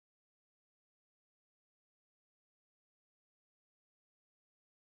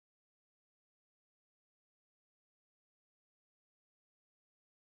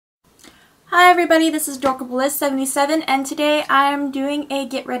Hi everybody, this is Dorkabliss77 and today I'm doing a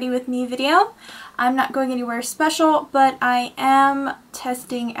get ready with me video. I'm not going anywhere special, but I am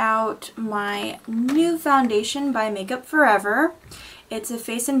testing out my new foundation by Makeup Forever. It's a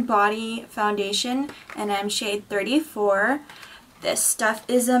face and body foundation and I'm shade 34. This stuff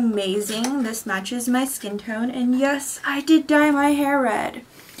is amazing. This matches my skin tone, and yes, I did dye my hair red.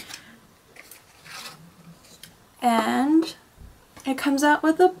 And it comes out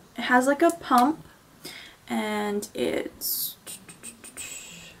with it has like a pump, and it's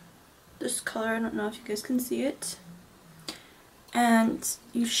this color. I don't know if you guys can see it. And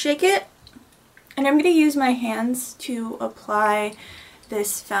you shake it, and I'm going to use my hands to apply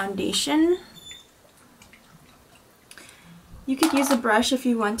this foundation. You could use a brush if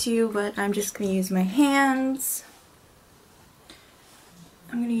you want to, but I'm just going to use my hands.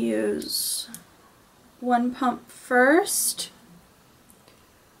 I'm going to use one pump first.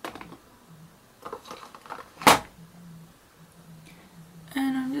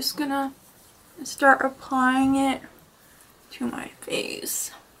 And I'm just gonna start applying it to my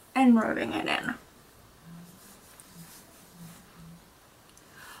face and rubbing it in.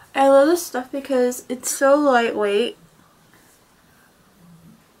 I love this stuff because it's so lightweight.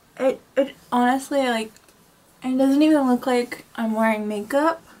 It honestly, like, it doesn't even look like I'm wearing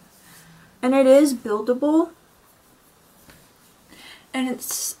makeup. And it is buildable. And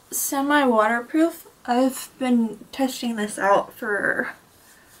it's semi-waterproof. I've been testing this out for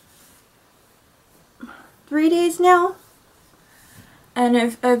 3 days now, and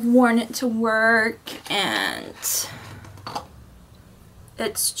I've worn it to work, and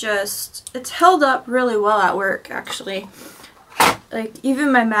it's held up really well at work, actually. Like,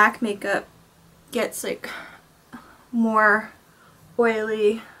 even my MAC makeup gets like more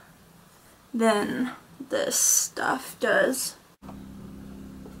oily than this stuff does.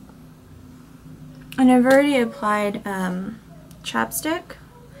 And I've already applied chapstick,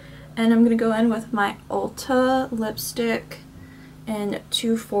 and I'm going to go in with my Ulta lipstick in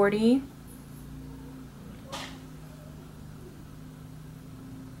 240.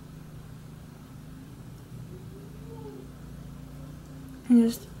 And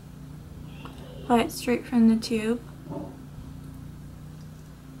just apply it straight from the tube.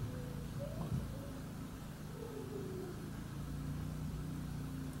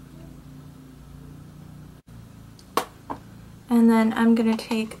 And then I'm going to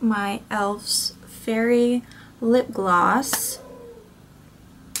take my e.l.f.'s Fairy Lip Gloss,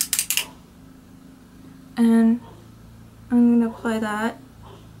 and I'm going to apply that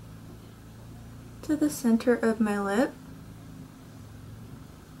to the center of my lip.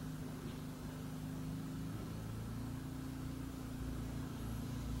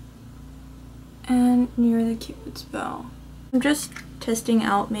 And near the Cupid's bow. I'm just testing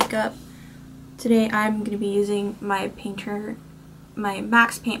out makeup. Today I'm going to be using my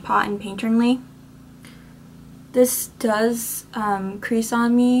MAC's Paint Pot in Painterly. This does crease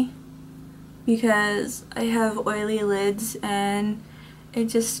on me because I have oily lids and it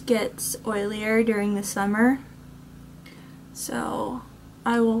just gets oilier during the summer. So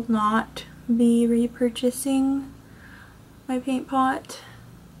I will not be repurchasing my paint pot.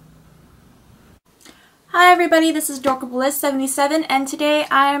 Hi everybody, this is Dorkabliss77 and today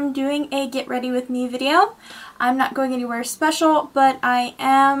I'm doing a get ready with me video. I'm not going anywhere special, but I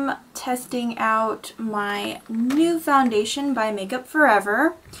am testing out my new foundation by Makeup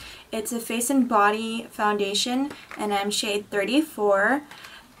Forever. It's a face and body foundation and I'm shade 34.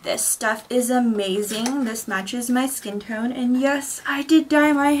 This stuff is amazing. This matches my skin tone, and yes, I did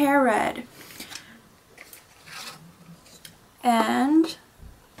dye my hair red. And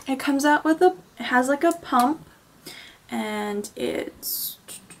it comes out with it has like a pump, and it's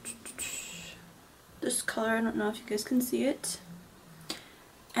this color. I don't know if you guys can see it.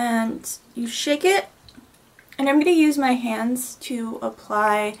 And you shake it, and I'm going to use my hands to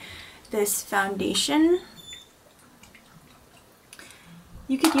apply this foundation.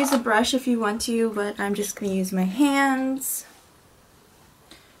 You could use a brush if you want to, but I'm just going to use my hands.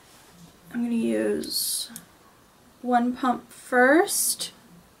 I'm going to use one pump first.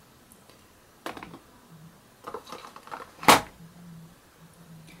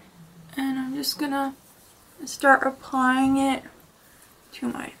 And I'm just gonna start applying it to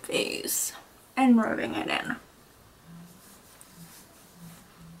my face and rubbing it in.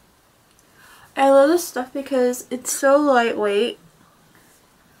 I love this stuff because it's so lightweight.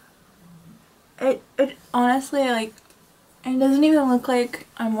 It honestly, like, it doesn't even look like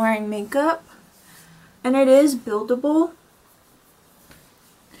I'm wearing makeup. And it is buildable.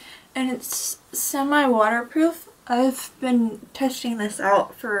 And it's semi-waterproof. I've been testing this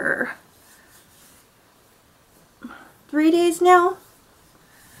out for 3 days now.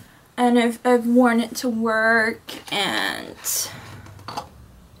 And I've worn it to work, and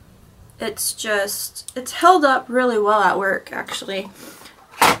it's held up really well at work, actually.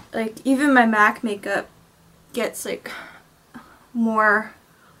 Like, even my MAC makeup gets like more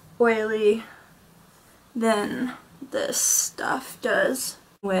oily than this stuff does.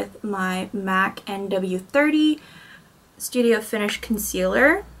 With my MAC NW30 Studio Finish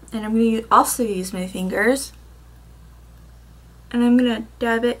Concealer, and I'm going to also use my fingers, and I'm going to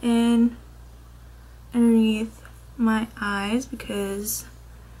dab it in underneath my eyes because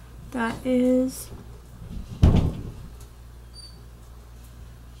that is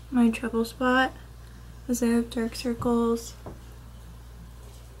my trouble spot, as I have dark circles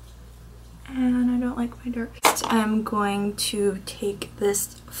and I don't like my dark. I'm going to take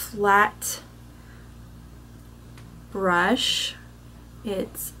this flat brush.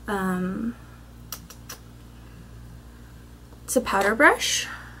 It's a powder brush,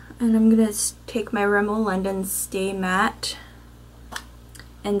 and I'm gonna take my Rimmel London Stay Matte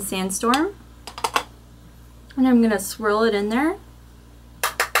and SandStorm, and I'm gonna swirl it in there,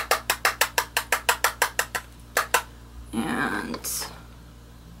 and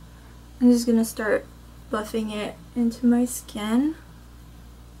I'm just gonna start buffing it into my skin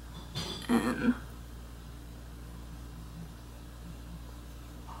and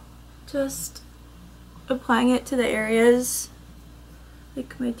just applying it to the areas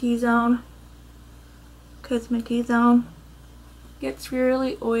like my T-zone, because my T-zone gets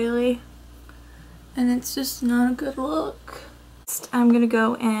really oily and it's just not a good look. Next, I'm gonna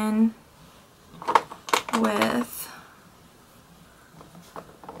go in with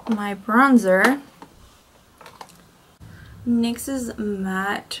my bronzer, NYX's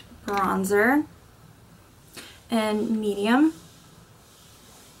Matte Bronzer in medium,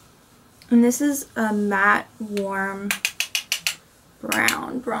 and this is a matte warm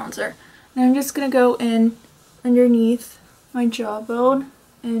brown bronzer. And I'm just gonna go in underneath my jawbone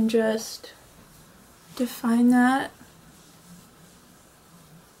and just define that,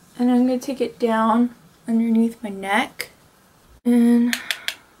 and I'm gonna take it down underneath my neck, and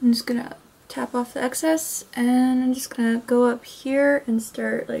I'm just gonna tap off the excess, and I'm just gonna go up here and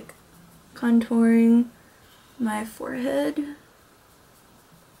start like contouring my forehead,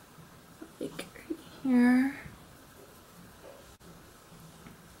 like right here,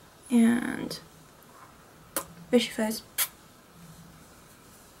 and fishy face.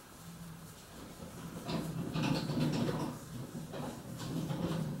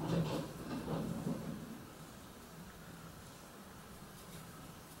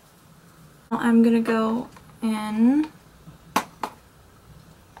 I'm gonna go in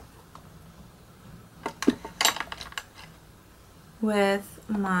with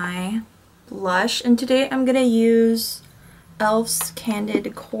my blush, and today I'm gonna use e.l.f.'s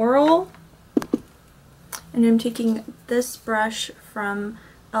Candid Coral, and I'm taking this brush from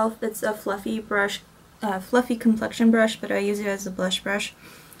e.l.f. It's a fluffy brush, fluffy complexion brush, but I use it as a blush brush,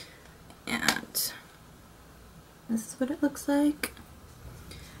 and this is what it looks like.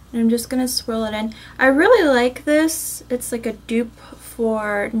 And I'm just gonna swirl it in. I really like this. It's like a dupe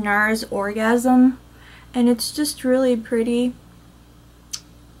for NARS Orgasm, and it's just really pretty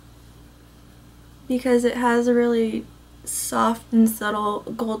because it has a really soft and subtle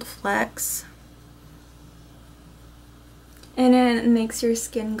gold flecks, and it makes your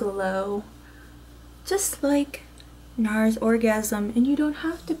skin glow just like NARS Orgasm, and you don't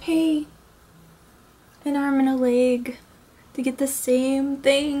have to pay an arm and a leg to get the same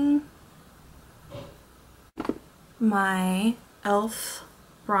thing. My e.l.f.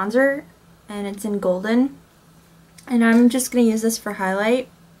 bronzer, and it's in golden, and I'm just gonna use this for highlight,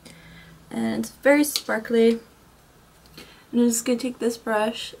 and it's very sparkly. And I'm just gonna take this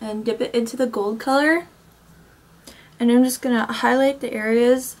brush and dip it into the gold color, and I'm just gonna highlight the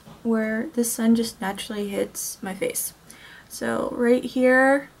areas where the sun just naturally hits my face. So right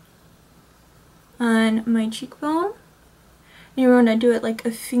here on my cheekbone, you want to do it like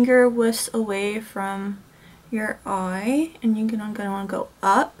a finger whisk away from your eye, and you're gonna want to go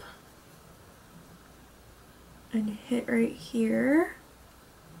up and hit right here,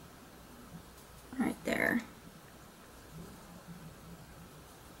 right there.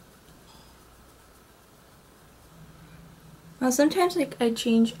 Now sometimes like I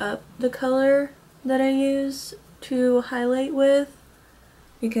change up the color that I use to highlight with,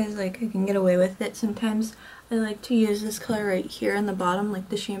 because like I can get away with it. Sometimes I like to use this color right here in the bottom, like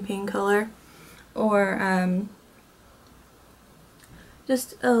the champagne color, or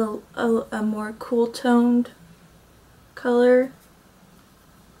just a more cool toned color.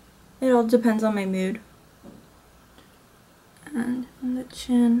 It all depends on my mood. and on the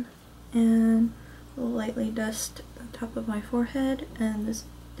chin, and will lightly dust the top of my forehead and this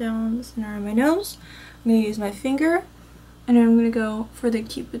down the center of my nose. I'm going to use my finger, and I'm going to go for the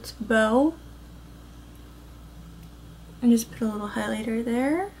Cupid's bow and just put a little highlighter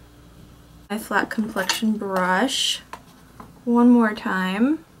there. My flat complexion brush one more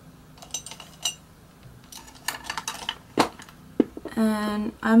time,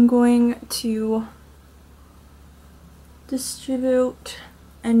 and I'm going to distribute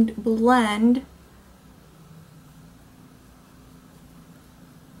and blend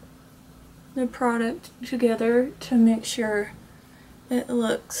the product together to make sure it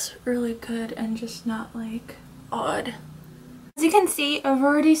looks really good and just not like odd. As you can see, I've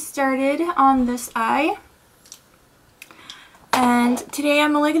already started on this eye, and today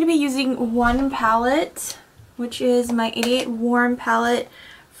I'm only going to be using one palette, which is my 88 Warm palette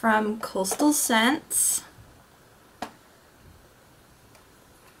from Costal Scents.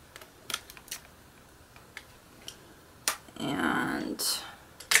 And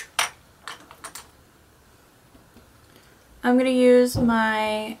I'm going to use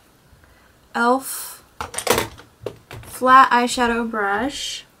my e.l.f. flat eyeshadow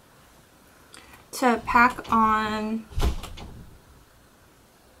brush to pack on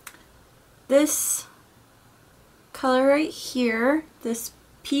this color right here, this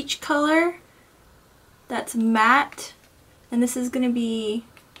peach color that's matte, and this is going to be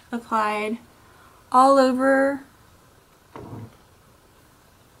applied all over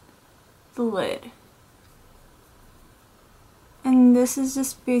the lid. And this is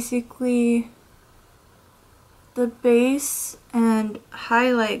just basically the base and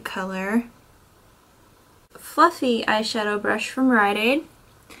highlight color. Fluffy eyeshadow brush from Rite Aid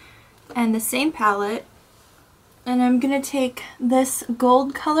and the same palette, and I'm gonna take this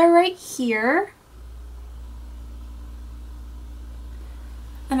gold color right here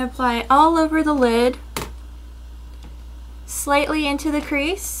and apply it all over the lid, slightly into the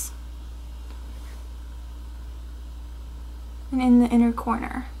crease and in the inner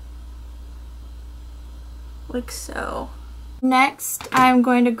corner, like so. Next, I'm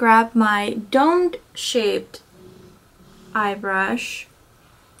going to grab my domed shaped eye brush,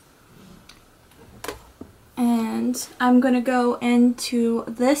 and I'm going to go into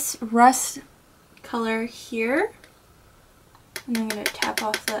this rust color here, and I'm going to tap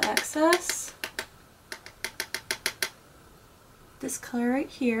off the excess. This color right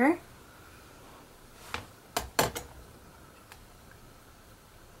here.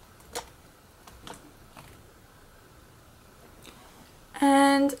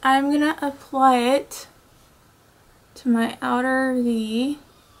 And I'm gonna apply it to my outer V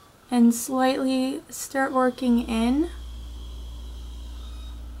and slightly start working in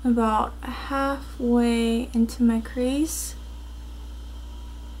about halfway into my crease,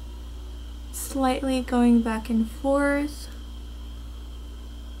 slightly going back and forth.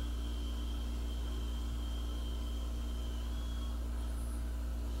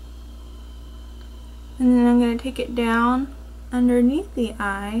 And then I'm going to take it down underneath the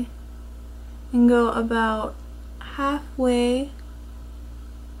eye and go about halfway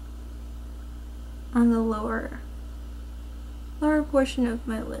on the lower portion of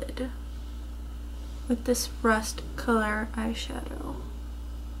my lid with this rust color eyeshadow.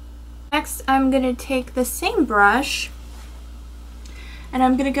 Next, I'm going to take the same brush and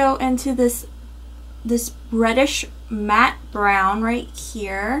I'm going to go into this reddish matte brown right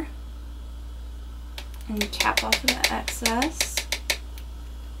here and tap off the excess.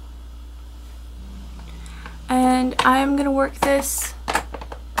 And I'm going to work this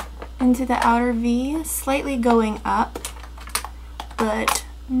into the outer V, slightly going up, but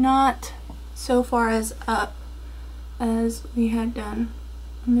not so far as up as we had done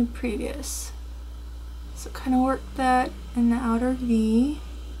in the previous. So kind of work that in the outer V,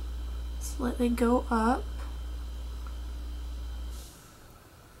 slightly go up,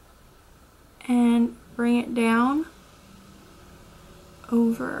 and bring it down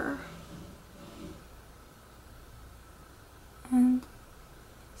over and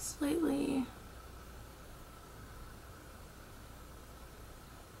slightly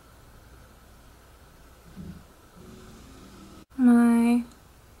my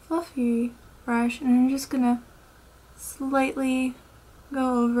fluffy brush, and I'm just gonna slightly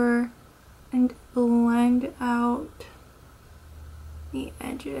go over and blend out the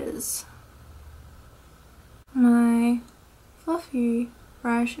edges. My fluffy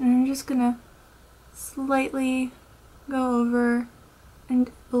brush, and I'm just gonna slightly go over and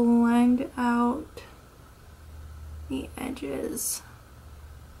blend out the edges.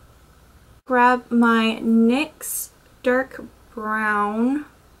 Grab my NYX Dark brown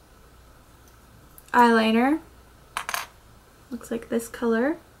eyeliner. Looks like this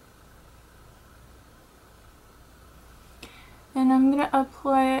color. And I'm going to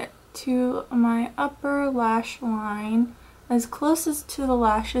apply it to my upper lash line as closest to the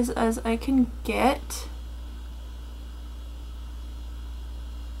lashes as I can get.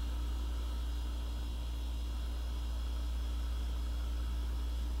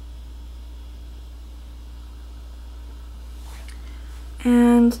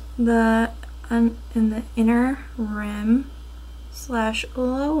 And in the inner rim slash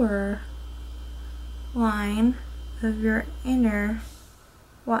lower line of your inner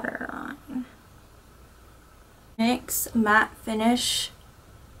waterline. NYX Matte Finish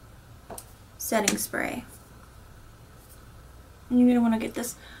Setting Spray. And you're going to want to get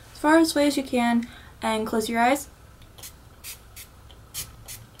this as far away as you can and close your eyes.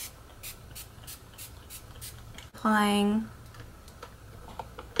 Applying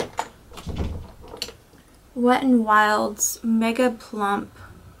Wet n Wild's Mega Plump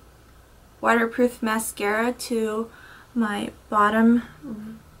Waterproof Mascara to my bottom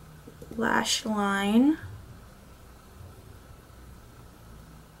lash line.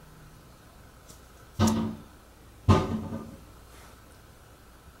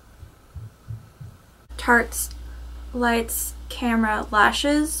 Tarte's Lights Camera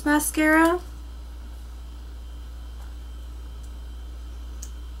Lashes Mascara.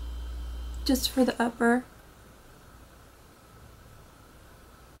 Just for the upper.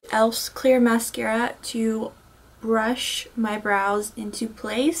 Elf's Clear Mascara to brush my brows into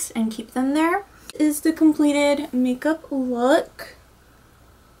place and keep them there. This is the completed makeup look.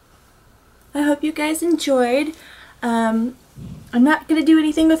 I hope you guys enjoyed. I'm not going to do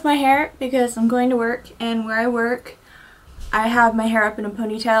anything with my hair because I'm going to work, and where I work I have my hair up in a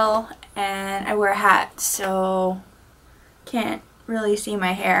ponytail and I wear a hat, so can't really see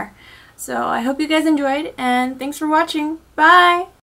my hair. So I hope you guys enjoyed, and thanks for watching. Bye!